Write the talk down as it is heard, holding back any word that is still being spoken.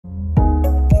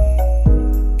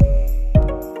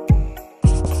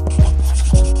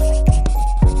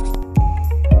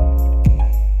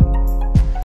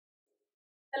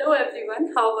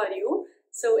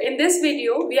So in this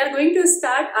video, we are going to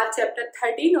start our chapter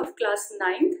 13 of class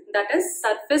 9th, that is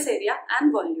surface area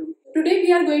and volume. Today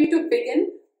we are going to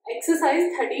begin exercise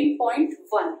 13.1,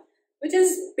 which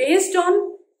is based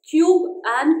on cube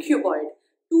and cuboid.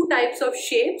 Two types of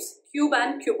shapes, cube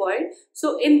and cuboid.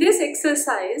 So in this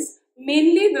exercise,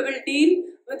 mainly we will deal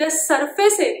with the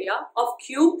surface area of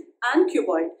cube and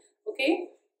cuboid. Okay,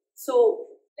 so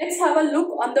let's have a look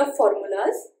on the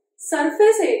formulas.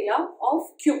 Surface area of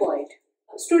cuboid.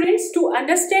 Students, to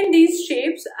understand these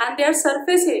shapes and their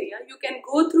surface area, you can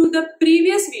go through the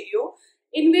previous video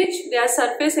in which their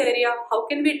surface area, how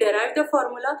can we derive the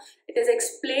formula, it is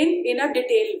explained in a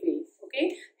detailed way.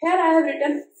 Okay, here I have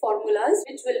written formulas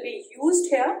which will be used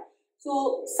here.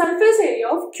 So surface area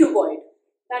of cuboid,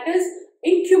 that is,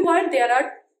 in cuboid there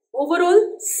are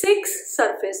overall 6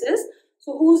 surfaces,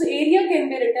 so whose area can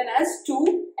be written as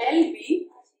 2LB,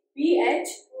 BH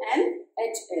and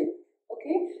HL.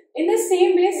 Okay, in the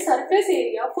same way, surface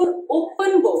area for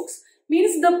open box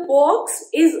means the box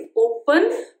is open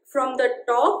from the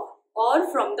top or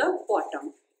from the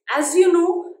bottom. As you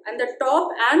know, and the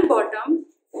top and bottom,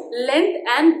 length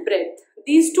and breadth,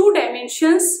 these two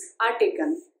dimensions are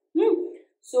taken.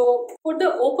 So for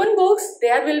the open box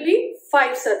there will be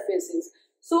 5 surfaces.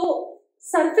 So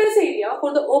surface area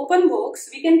for the open box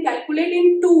we can calculate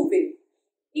in 2 ways.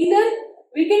 Either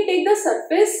we can take the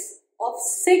surface of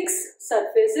 6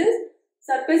 surfaces,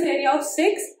 surface area of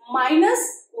 6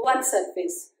 minus 1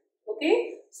 surface.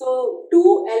 Okay, so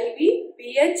 2LB,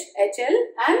 BH, HL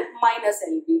and minus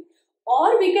LB.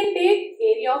 Or we can take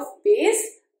area of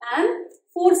base and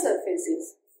 4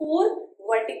 surfaces, 4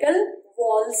 vertical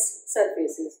walls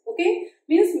surfaces. Okay,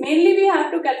 means mainly we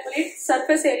have to calculate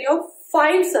surface area of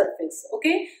 5 surfaces.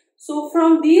 Okay, so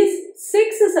from these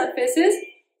 6 surfaces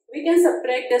we can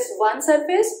subtract this 1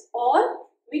 surface, or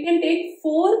we can take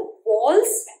 4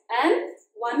 walls and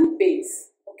 1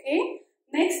 base. Okay,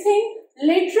 next thing,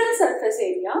 lateral surface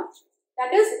area,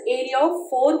 that is area of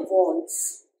 4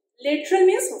 walls. Lateral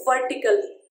means vertical.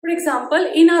 For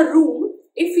example, in a room,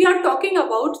 if we are talking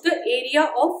about the area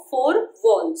of 4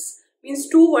 walls, means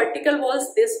 2 vertical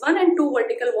walls this one and 2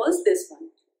 vertical walls this one.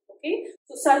 Okay,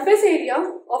 so surface area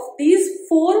of these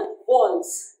 4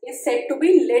 walls is said to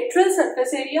be lateral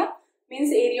surface area, means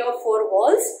area of 4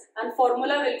 walls, and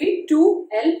formula will be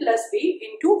 2L plus B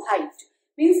into height.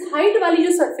 Means height wali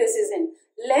jo surface is in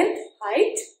length,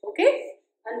 height, okay,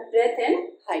 and breadth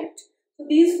and height. So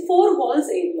these 4 walls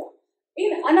area.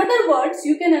 In another words,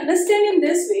 you can understand in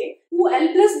this way,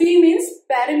 2L plus B means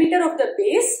perimeter of the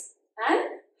base and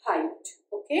height.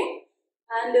 Okay,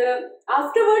 and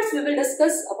afterwards we will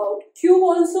discuss about cube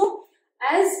also.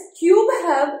 As cube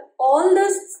have all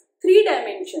the 3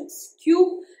 dimensions,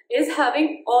 cube is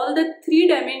having all the 3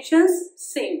 dimensions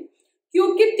same.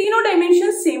 Cube के तीनों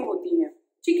dimensions same होती हैं,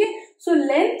 ठीक है? So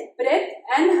length, breadth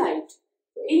and height.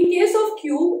 In case of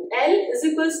cube, L is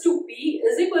equals to B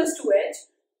is equals to H,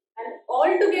 and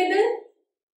all together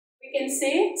we can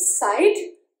say side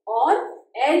or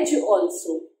edge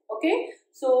also. Okay,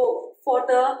 so for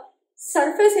the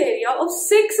surface area of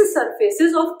 6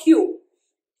 surfaces of cube,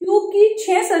 cube की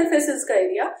 6 surfaces का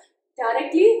area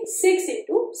directly 6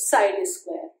 into side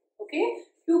square. Okay,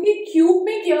 क्योंकि cube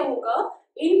में क्या होगा,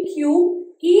 in cube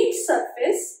each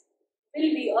surface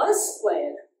will be a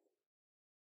square.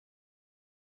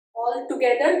 All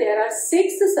together there are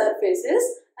 6 surfaces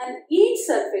and each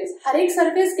surface, हर एक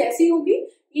surface कैसी होगी,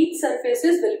 each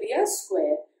surfaces will be a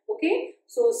square. Okay,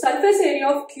 so surface area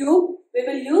of cube, we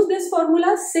will use this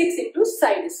formula 6 into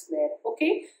side square.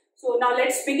 Okay, so now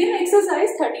let's begin exercise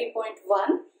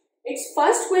 13.1. Its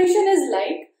first question is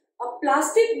like, a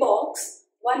plastic box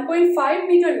 1.5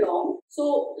 meter long,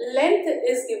 so length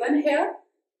is given here,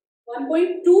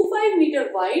 1.25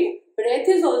 meter wide, breadth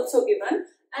is also given,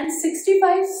 and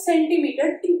 65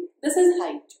 centimeter deep. This is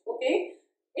height. Okay,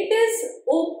 it is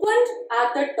opened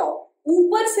at the top.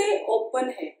 ऊपर से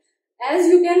open है. As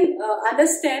you can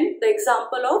understand the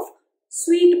example of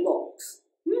sweet box,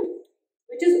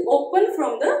 which is open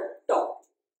from the top.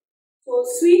 So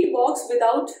sweet box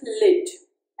without lid.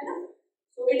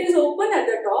 So it is open at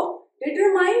the top.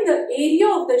 Determine the area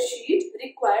of the sheet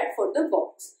required for the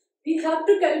box. We have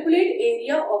to calculate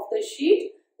area of the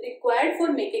sheet required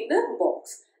for making the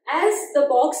box. As the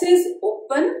box is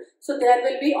open, so there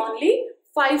will be only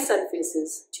 5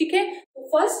 surfaces. Okay? So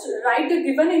first write the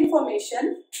given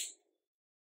information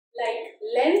like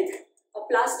length, a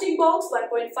plastic box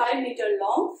 1.5 meter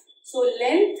long. So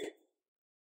length,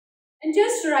 and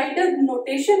just write the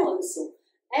notation also.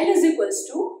 L is equals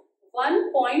to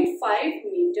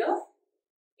 1.5 meter.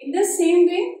 In the same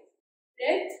way,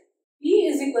 breadth B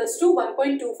is equals to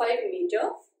 1.25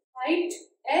 meter, height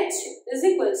h is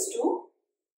equals to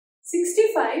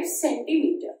 65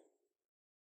 centimeter.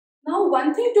 Now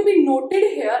one thing to be noted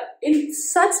here, in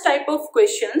such type of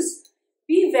questions,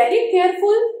 be very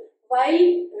careful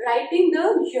while writing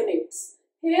the units.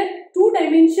 Here two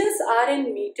dimensions are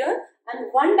in meter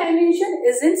and one dimension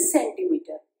is in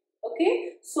centimeter.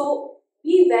 Okay, so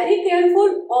be very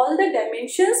careful, all the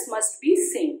dimensions must be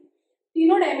same.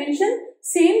 तीनों dimension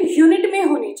same unit में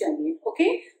होनी चाहिए.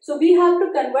 Okay, so we have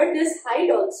to convert this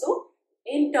height also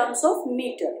in terms of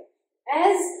meter.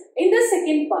 As in the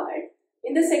second part,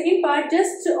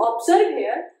 just observe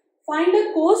here, find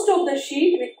the cost of the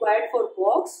sheet required for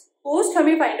box. Cost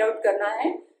हमें find out करना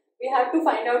है. We have to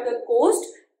find out the cost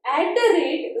at the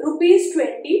rate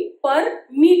 ₹20 per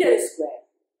meter square.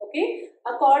 Okay,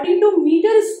 according to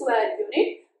meter square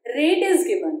unit, rate is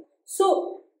given.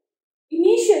 So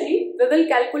initially we will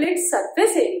calculate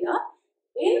surface area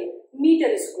in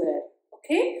meter square.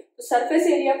 Okay, तो surface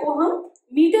area को हम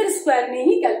meter square में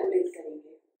ही calculate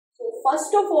करेंगे. So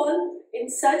first of all, in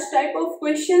such type of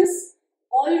questions,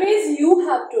 always you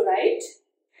have to write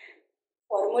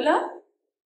formula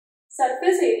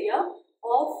surface area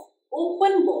of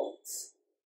open box.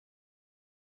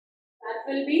 That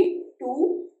will be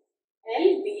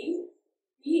 2LB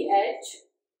BH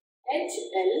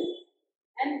HL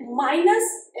and minus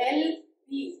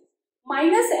LB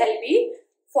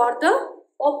for the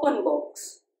open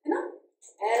box.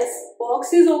 As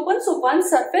box is open, so one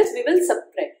surface we will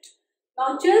subtract.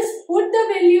 Now just put the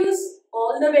values,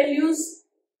 all the values,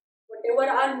 whatever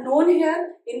are known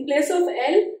here. In place of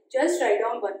L, just write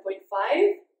down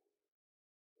 1.5.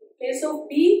 In place of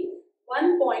B,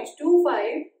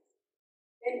 1.25.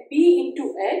 Then B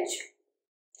into H.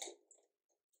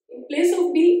 In place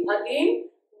of B, again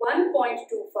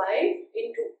 1.25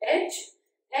 into H.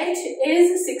 H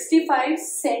is 65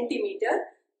 centimeter.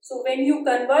 So when you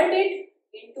convert it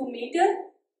into meter,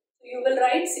 you will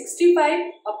write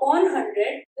 65 upon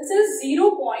 100. This is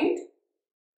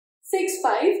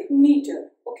 0.65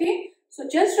 meter. Okay, so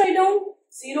just write down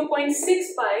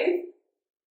 0.65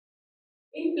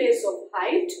 in place of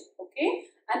height. Okay,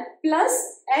 and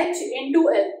plus h into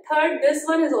L. Third, this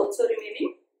one is also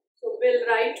remaining. So we'll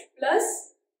write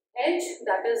plus h,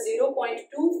 that is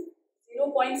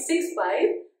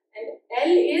 0.65, and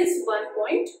L is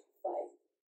 1.5.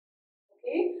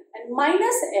 Okay, and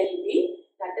minus LB.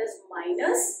 That is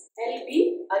minus LB,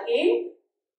 again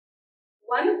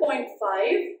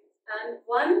 1.5 and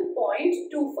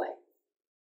 1.25.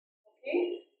 Okay,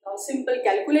 now simple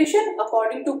calculation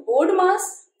according to board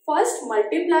mass. First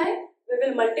multiply, we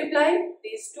will multiply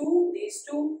these two.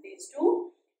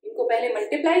 इनको पहले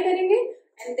multiply करेंगे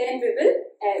and then we will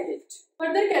add it.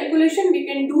 Further calculation we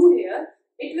can do here.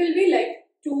 It will be like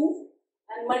 2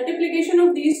 and multiplication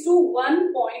of these two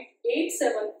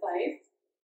 1.875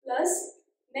 plus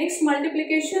next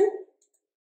multiplication,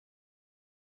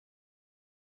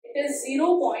 it is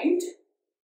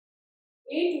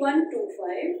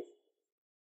 0.8125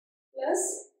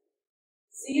 plus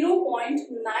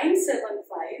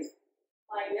 0.975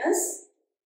 minus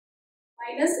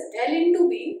L into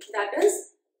B, that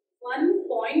is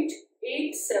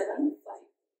 1.875.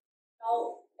 Now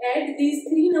add these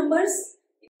three numbers.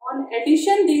 On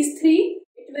addition these three,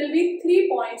 it will be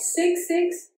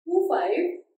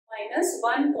 3.6625 minus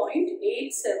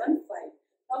 1.875.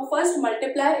 Now first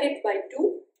multiply it by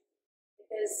 2. It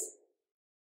is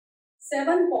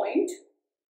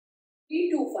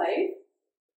 7.325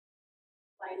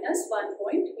 minus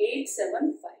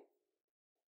 1.875.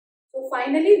 So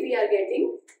finally we are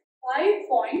getting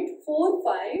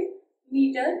 5.45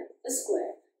 meter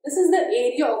square. This is the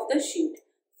area of the sheet.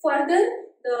 Further,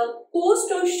 the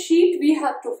cost of sheet we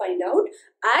have to find out.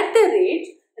 At the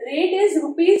rate is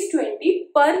 ₹20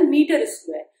 per meter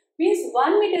square. Means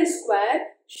 1 meter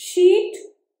square sheet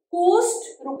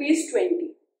cost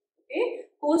 ₹20. Okay,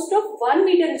 cost of 1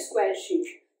 meter square sheet.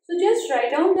 So just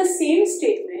write down the same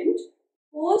statement.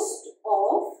 Cost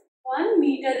of 1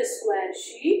 meter square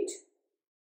sheet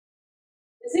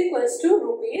is equals to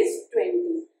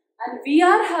 ₹20. And we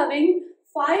are having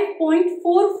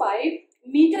 5.45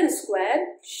 meter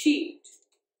square sheet.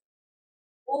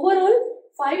 Overall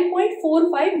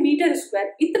 5.45 meter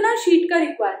square. इतना sheet का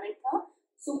requirement था.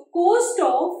 So cost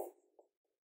of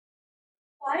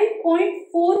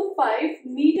 5.45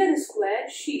 meter square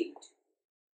sheet.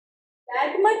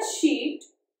 That much sheet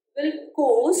will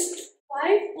cost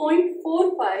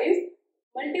 5.45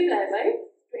 multiplied by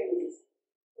 20.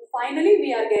 So finally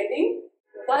we are getting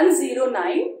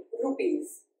 109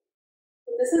 rupees.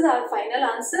 So this is our final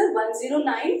answer,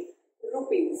 109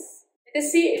 rupees. Let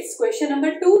us see, it's question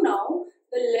number 2 now.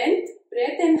 The length,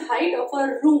 breadth and height of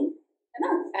a room है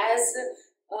ना, as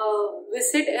we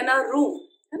sit in a room,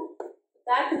 है ना?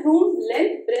 That room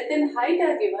length, breadth and height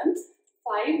are given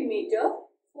 5 meter,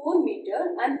 4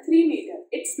 meter and 3 meter.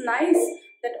 It's nice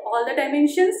that all the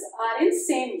dimensions are in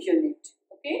same unit.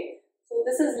 Okay, so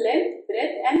this is length,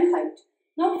 breadth and height.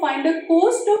 Now find the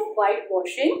cost of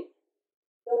whitewashing.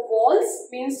 The walls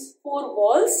means 4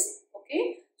 walls.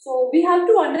 Okay, so we have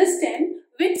to understand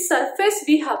which surface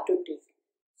we have to take.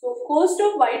 So cost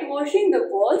of whitewashing the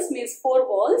walls means 4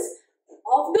 walls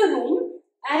of the room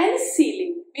and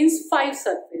ceiling means 5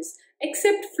 surface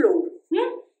except floor.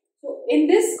 So in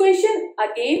this question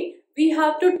again we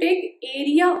have to take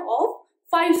area of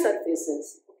 5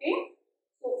 surfaces. Okay,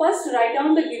 so first write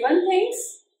down the given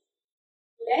things.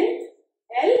 Length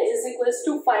L is equals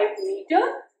to 5 meter.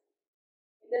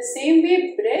 In the same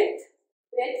way breadth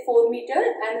 4 meter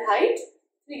and height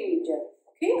 3 meter.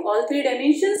 Okay, all 3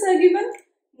 dimensions are given.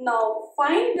 Now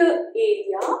find the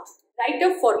area. Write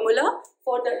a formula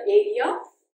for the area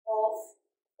of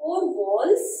 4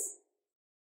 walls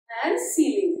and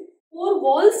ceiling. 4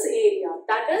 walls area,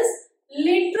 that is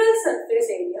lateral surface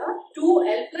area,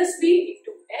 2L plus B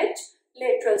into H,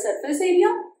 lateral surface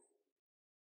area,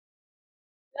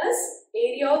 plus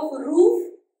area of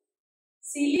roof,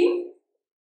 ceiling,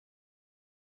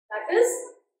 that is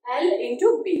L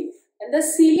into B. And the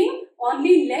ceiling,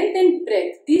 only length and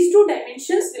breadth, these 2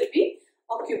 dimensions will be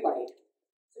occupied.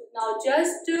 So now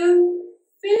just fill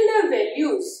the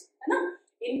values.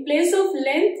 In place of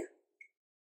length,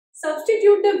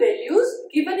 substitute the values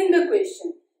given in the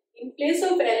question. In place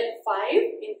of L 5,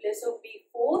 in place of B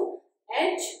 4,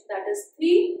 H that is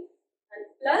 3 and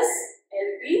plus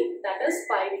LB that is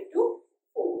 5 into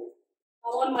 4.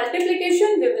 Now on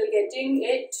multiplication we will getting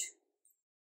it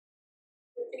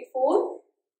 54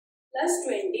 plus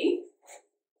 20,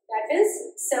 that is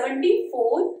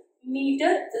 74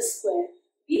 meter square.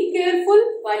 Be careful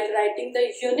while writing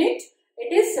the unit.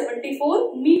 It is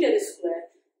 74 meter square.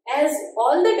 As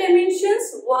all the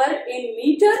dimensions were in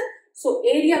meter, so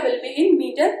area will be in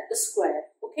meter square.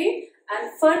 Okay,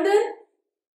 and further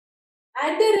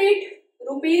at the rate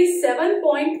rupees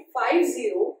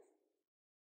 7.50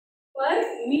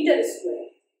 per meter square.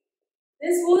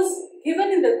 This was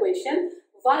given in the question.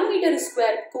 1 meter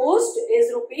square cost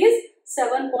is rupees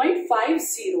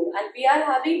 7.50 and we are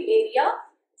having area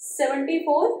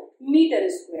 74 meter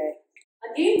square.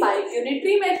 Again by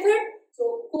unitary method,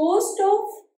 so cost of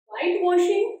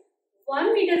whitewashing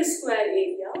 1 meter square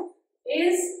area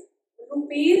is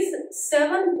rupees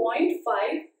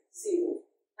 7.50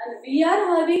 and we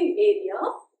are having area,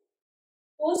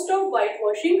 cost of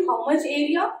whitewashing, how much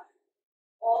area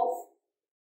of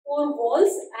 4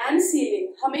 walls and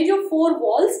ceiling. हमें जो 4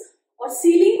 walls और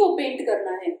ceiling को paint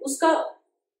करना है उसका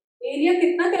area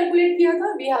कितना calculate किया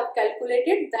था? We have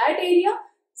calculated that area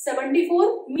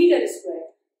 74 meter square.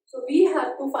 So we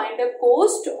have to find the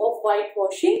cost of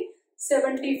whitewashing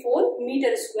 74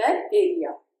 meter square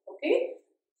area. Okay,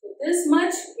 so this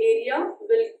much area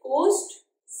will cost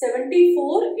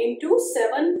 74 into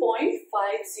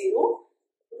 7.50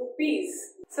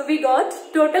 rupees. So we got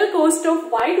total cost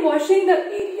of whitewashing the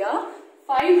area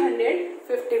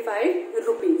 555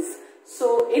 rupees.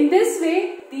 So in this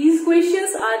way these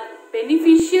questions are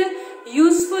beneficial,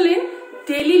 useful in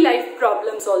daily life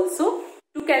problems also.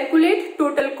 To calculate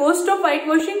total cost of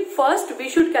whitewashing, first we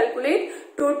should calculate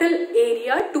total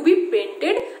area to be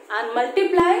painted and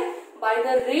multiply by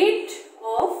the rate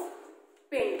of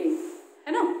painting.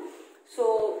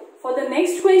 So for the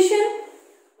next question,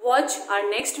 watch our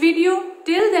next video.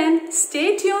 Till then,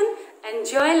 stay tuned,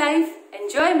 enjoy life,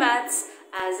 enjoy maths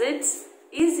as it's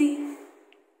easy.